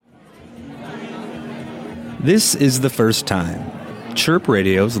This is The First Time, Chirp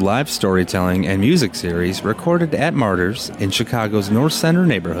Radio's live storytelling and music series recorded at Martyrs in Chicago's North Center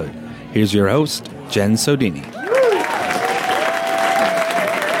neighborhood. Here's your host, Jen Sodini.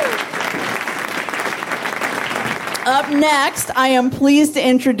 Up next, I am pleased to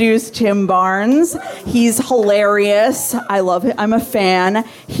introduce Tim Barnes. He's hilarious. I love him. I'm a fan.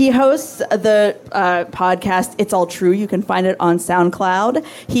 He hosts the podcast It's All True. You can find it on SoundCloud.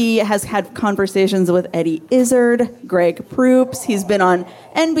 He has had conversations with Eddie Izzard, Greg Proops. He's been on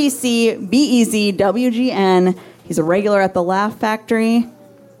NBC, BEZ, WGN. He's a regular at the Laugh Factory.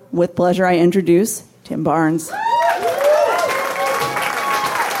 With pleasure, I introduce Tim Barnes.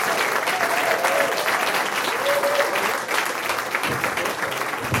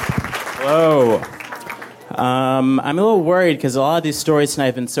 Hello. I'm a little worried because a lot of these stories tonight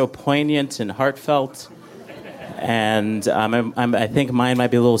have been so poignant and heartfelt, and I think mine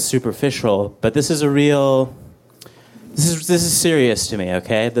might be a little superficial. But this is a real. This is serious to me.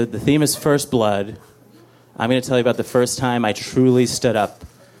 Okay, the theme is first blood. I'm going to tell you about the first time I truly stood up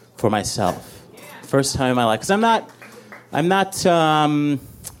for myself. First time in my life, because I'm not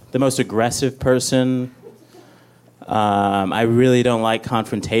the most aggressive person. I really don't like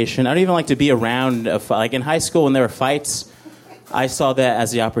confrontation. I don't even like to be around a fight. Like in high school when there were fights, I saw that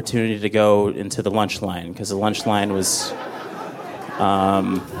as the opportunity to go into the lunch line because the lunch line was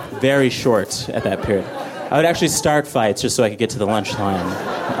very short at that period. I would actually start fights just so I could get to the lunch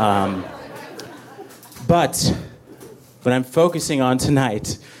line. But what I'm focusing on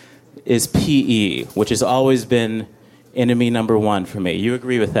tonight is PE, which has always been enemy number one for me. You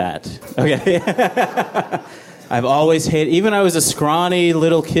agree with that? Okay. I've always hated, even I was a scrawny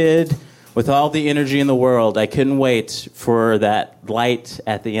little kid with all the energy in the world, I couldn't wait for that light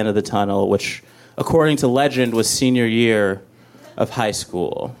at the end of the tunnel, which, according to legend, was senior year of high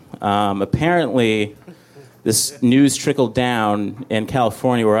school. Apparently, this news trickled down in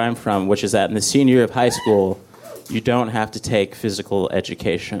California, where I'm from, which is that in the senior year of high school, you don't have to take physical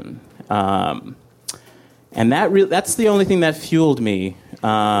education. And that's the only thing that fueled me.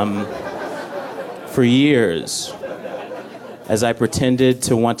 For years, as I pretended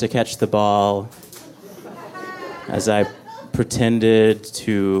to want to catch the ball, as I pretended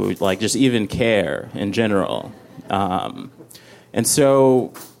to just even care in general. And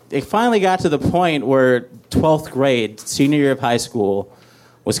so it finally got to the point where 12th grade, senior year of high school,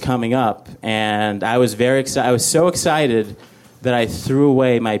 was coming up, and I was very excited. I was so excited that I threw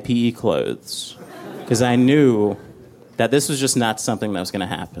away my PE clothes because I knew that this was just not something that was going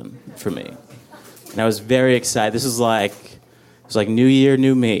to happen for me. And I was very excited. It was like New Year,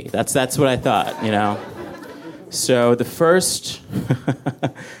 new me. That's what I thought, you know. So the first,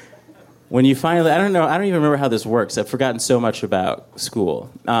 when you finally, I don't even remember how this works. I've forgotten so much about school.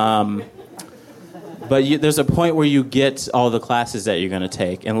 But there's a point where you get all the classes that you're going to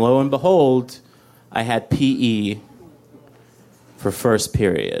take, and lo and behold, I had PE for first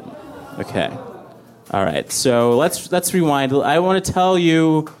period. Okay, all right. So let's rewind. I want to tell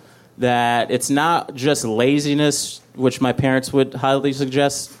you that it's not just laziness, which my parents would highly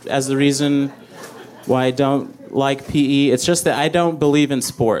suggest as the reason why I don't like PE. It's just that I don't believe in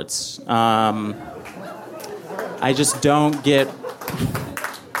sports. I just don't get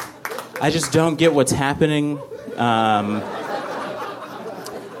what's happening.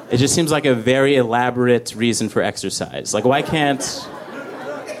 It just seems like a very elaborate reason for exercise. Like, why can't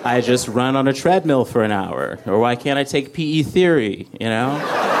I just run on a treadmill for an hour? Or why can't I take PE theory, you know?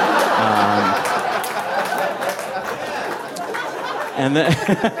 And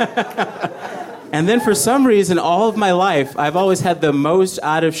then for some reason, all of my life, I've always had the most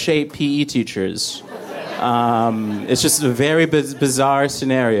out-of-shape PE teachers. It's just a very bizarre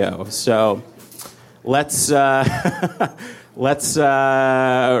scenario. So let's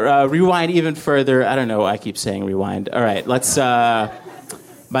rewind even further. I don't know why I keep saying rewind. All right,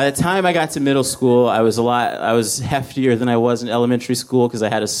 by the time I got to middle school, I was heftier than I was in elementary school because I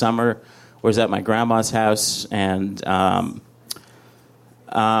had a summer where I was at my grandma's house, and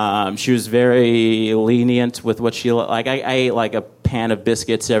she was very lenient with what she like. I ate like a pan of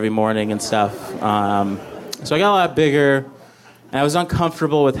biscuits every morning and stuff. So I got a lot bigger, and I was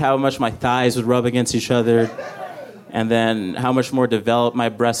uncomfortable with how much my thighs would rub against each other, and then how much more developed my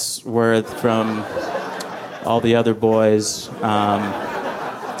breasts were from all the other boys.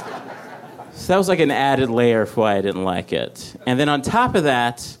 So that was like an added layer for why I didn't like it. And then on top of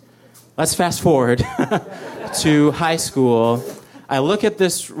that, let's fast forward to high school. I look at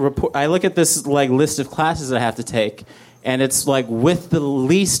this like list of classes that I have to take, and it's like with the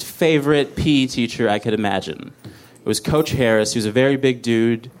least favorite PE teacher I could imagine. It was Coach Harris. He was a very big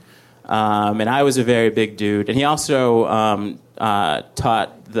dude. And I was a very big dude. And he also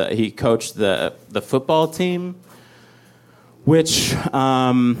he coached the football team, which,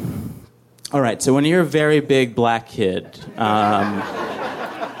 all right, so when you're a very big black kid,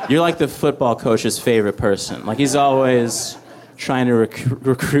 you're like the football coach's favorite person. Like, he's always trying to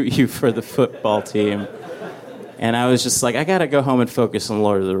recruit you for the football team. And I was just like, I gotta go home and focus on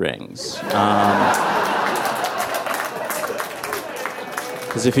Lord of the Rings.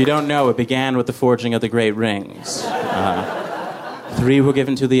 Because if you don't know, it began with the forging of the great rings. 3 were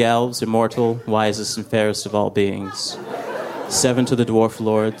given to the elves, immortal, wisest and fairest of all beings. 7 to the dwarf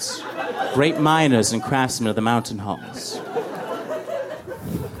lords, great miners and craftsmen of the mountain halls.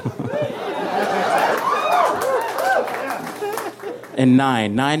 And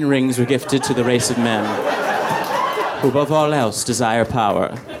 9 rings were gifted to the race of men, who above all else desire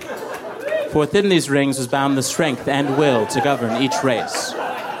power. For within these rings was bound the strength and will to govern each race.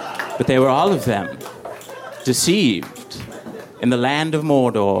 But they were all of them deceived in the land of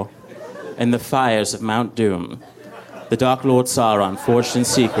Mordor and the fires of Mount Doom. The Dark Lord Sauron forged in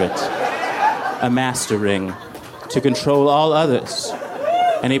secret a master ring to control all others,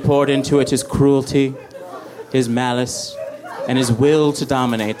 and he poured into it his cruelty, his malice, and his will to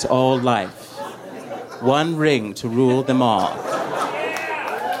dominate all life. One ring to rule them all.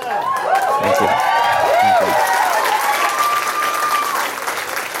 Thank you. Thank you.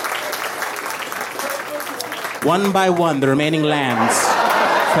 One by one, the remaining lands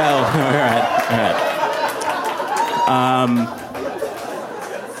fell. All right.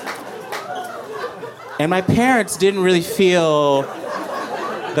 And my parents didn't really feel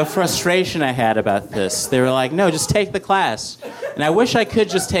the frustration I had about this. They were like, no, just take the class. And I wish I could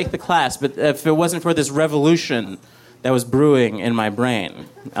just take the class, but if it wasn't for this revolution that was brewing in my brain.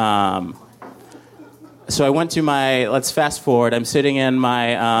 So I went to let's fast forward, I'm sitting in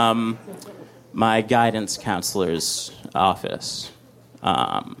my my guidance counselor's office.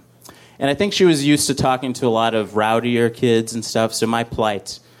 And I think she was used to talking to a lot of rowdier kids and stuff, so my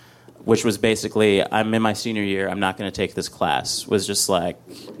plight, which was basically, I'm in my senior year, I'm not going to take this class, was just like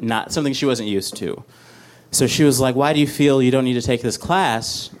not something she wasn't used to. So she was like, why do you feel you don't need to take this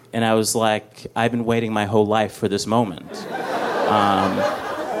class? And I was like, I've been waiting my whole life for this moment.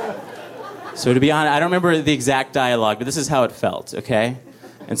 So to be honest, I don't remember the exact dialogue, but this is how it felt, okay?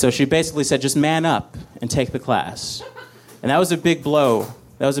 And so she basically said, just man up and take the class. And that was a big blow.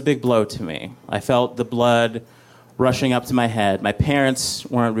 That was a big blow to me. I felt the blood rushing up to my head. My parents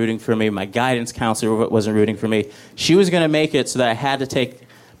weren't rooting for me. My guidance counselor wasn't rooting for me. She was going to make it so that I had to take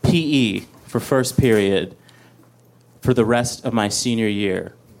PE for first period for the rest of my senior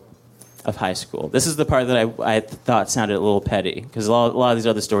year of high school. This is the part that I thought sounded a little petty, because a lot of these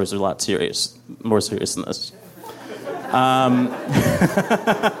other stories are a lot serious, more serious than this.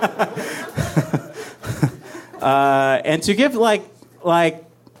 And to give like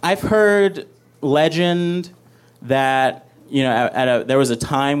I've heard legend that, you know, there was a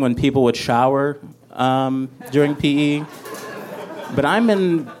time when people would shower during PE, but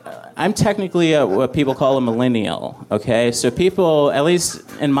I'm technically what people call a millennial, okay? So people, at least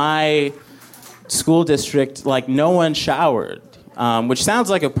in my school district, like, no one showered, which sounds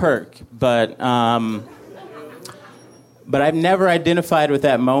like a perk, but I've never identified with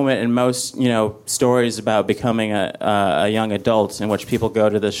that moment in most, you know, stories about becoming a young adult in which people go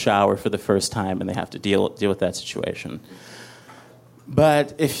to the shower for the first time and they have to deal with that situation.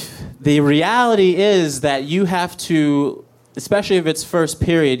 But if the reality is that you have to, especially if it's first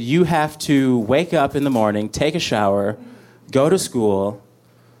period, you have to wake up in the morning, take a shower, go to school,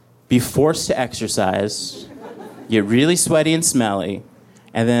 be forced to exercise, get really sweaty and smelly,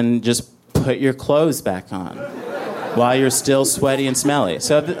 and then just put your clothes back on while you're still sweaty and smelly.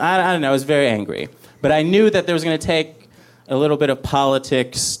 So I don't know, I was very angry. But I knew that there was going to take a little bit of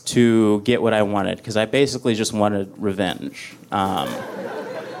politics to get what I wanted, because I basically just wanted revenge.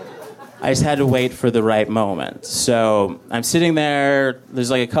 I just had to wait for the right moment. So I'm sitting there.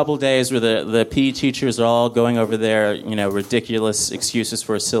 There's like a couple days where the PE teachers are all going over their, you know, ridiculous excuses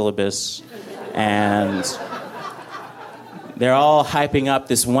for a syllabus, and they're all hyping up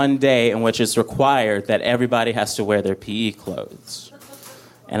this one day in which it's required that everybody has to wear their PE clothes.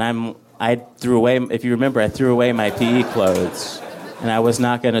 And I threw away, if you remember, I threw away my PE clothes, and I was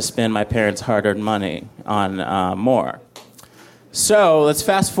not going to spend my parents' hard-earned money on more. So let's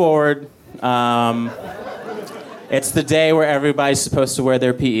fast forward. It's the day where everybody's supposed to wear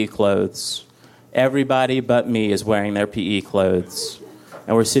their PE clothes. Everybody but me is wearing their PE clothes.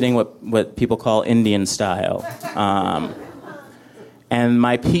 And we're sitting what people call Indian style. And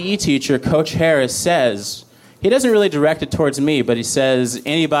my PE teacher, Coach Harris, says, He doesn't really direct it towards me, but he says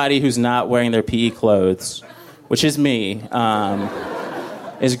anybody who's not wearing their PE clothes, which is me,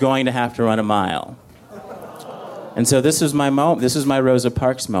 is going to have to run a mile. And so this is my moment. This is my Rosa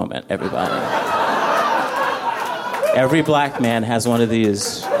Parks moment, everybody. Every black man has one of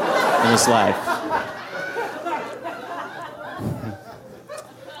these in his life.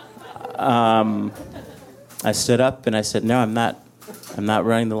 I stood up and I said, no, I'm not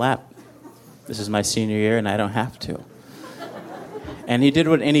running the lap. This is my senior year and I don't have to. And he did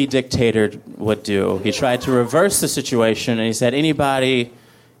what any dictator would do. He tried to reverse the situation and he said, anybody,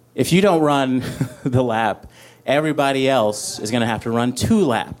 if you don't run the lap, everybody else is going to have to run 2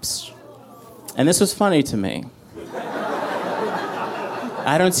 laps. And this was funny to me.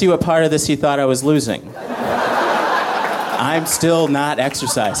 I don't see what part of this he thought I was losing. I'm still not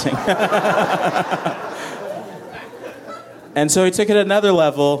exercising. And so he took it another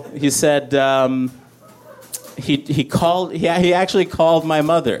level. He said he actually called my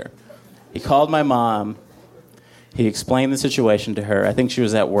mother. He called my mom. He explained the situation to her. I think she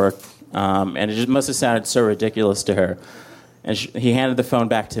was at work, and it just must have sounded so ridiculous to her. And he handed the phone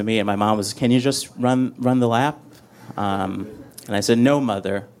back to me, and my mom was, "Can you just run the lap?" And I said, "No,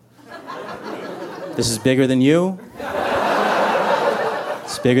 Mother. This is bigger than you.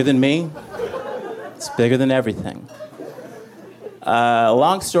 It's bigger than me. It's bigger than everything."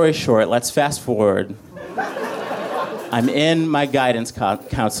 Long story short, let's fast forward. I'm in my guidance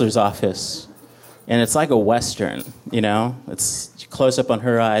counselor's office, and it's like a Western, you know? It's close up on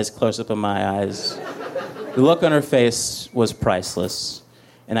her eyes, close up on my eyes. The look on her face was priceless,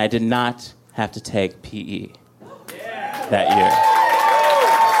 and I did not have to take PE that year.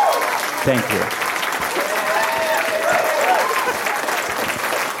 Thank you.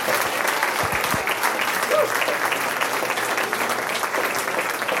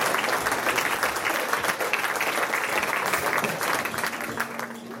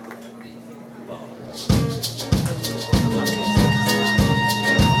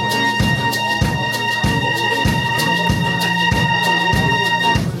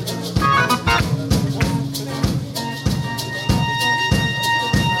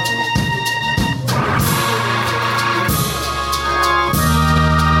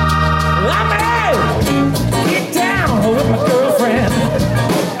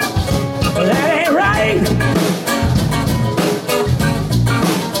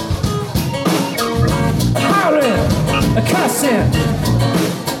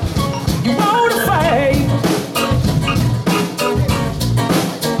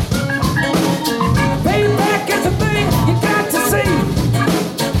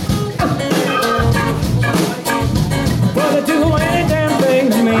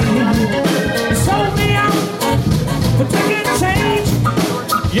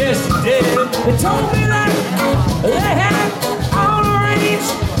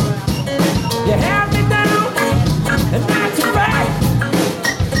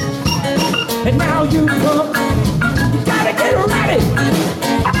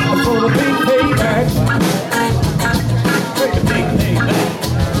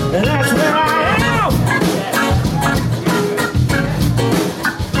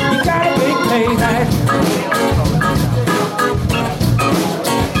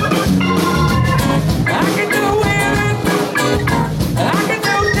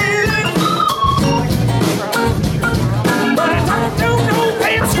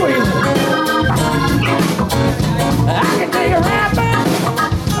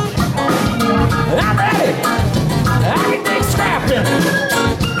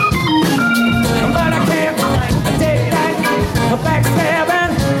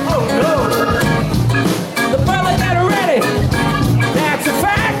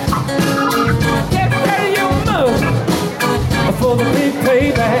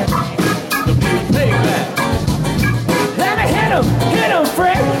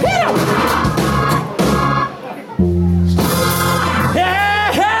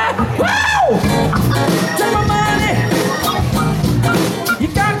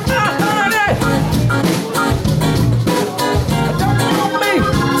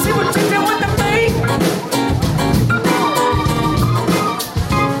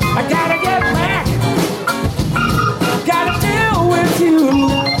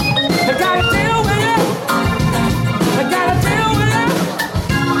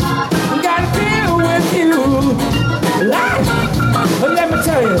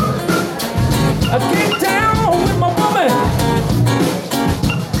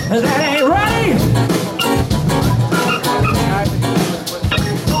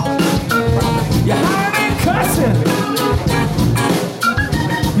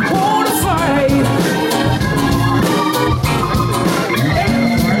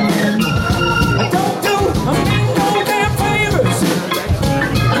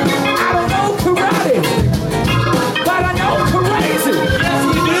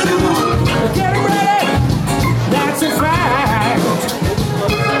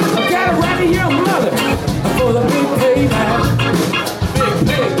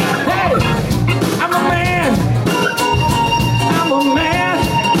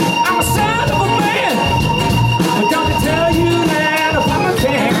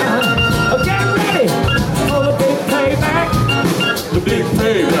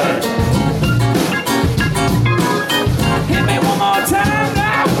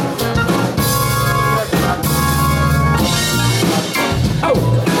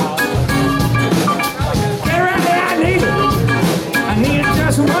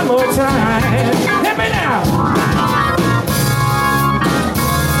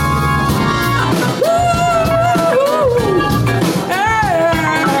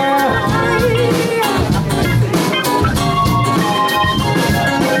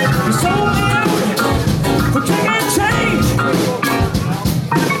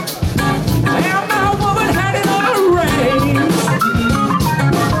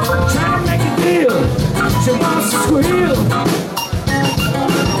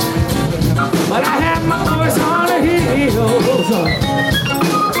 But I had my voice on the heels.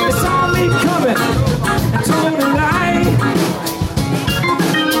 They saw me coming and told a lie.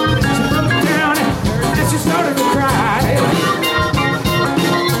 She broke down and she started to cry.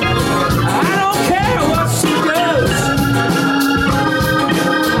 I don't care what she does,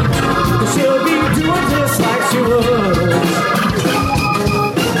 she'll be doing just like she was.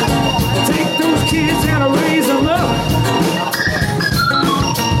 Take those kids and raise them up.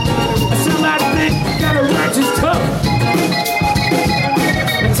 Got a righteous tough.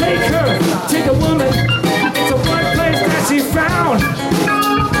 Take a woman. It's a workplace that she found.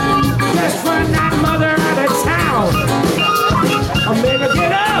 Best friend, not mother out of town. I'll make her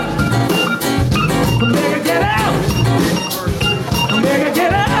get up. I'll make her get up. I'll make her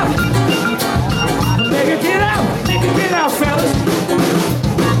get up. I'll make her get up. Make her get out, fellas.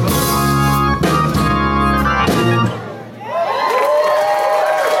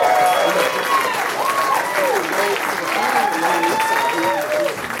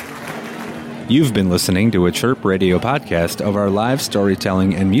 You've been listening to a Chirp Radio podcast of our live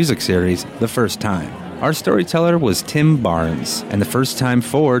storytelling and music series, The First Time. Our storyteller was Tim Barnes, and The First Time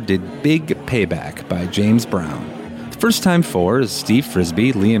 4 did Big Payback by James Brown. The First Time 4 is Steve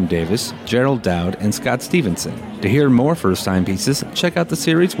Frisbee, Liam Davis, Gerald Dowd, and Scott Stevenson. To hear more First Time pieces, check out the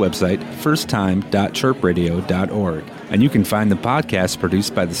series website, firsttime.chirpradio.org. And you can find the podcast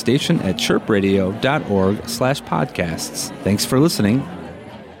produced by the station at chirpradio.org/podcasts. Thanks for listening.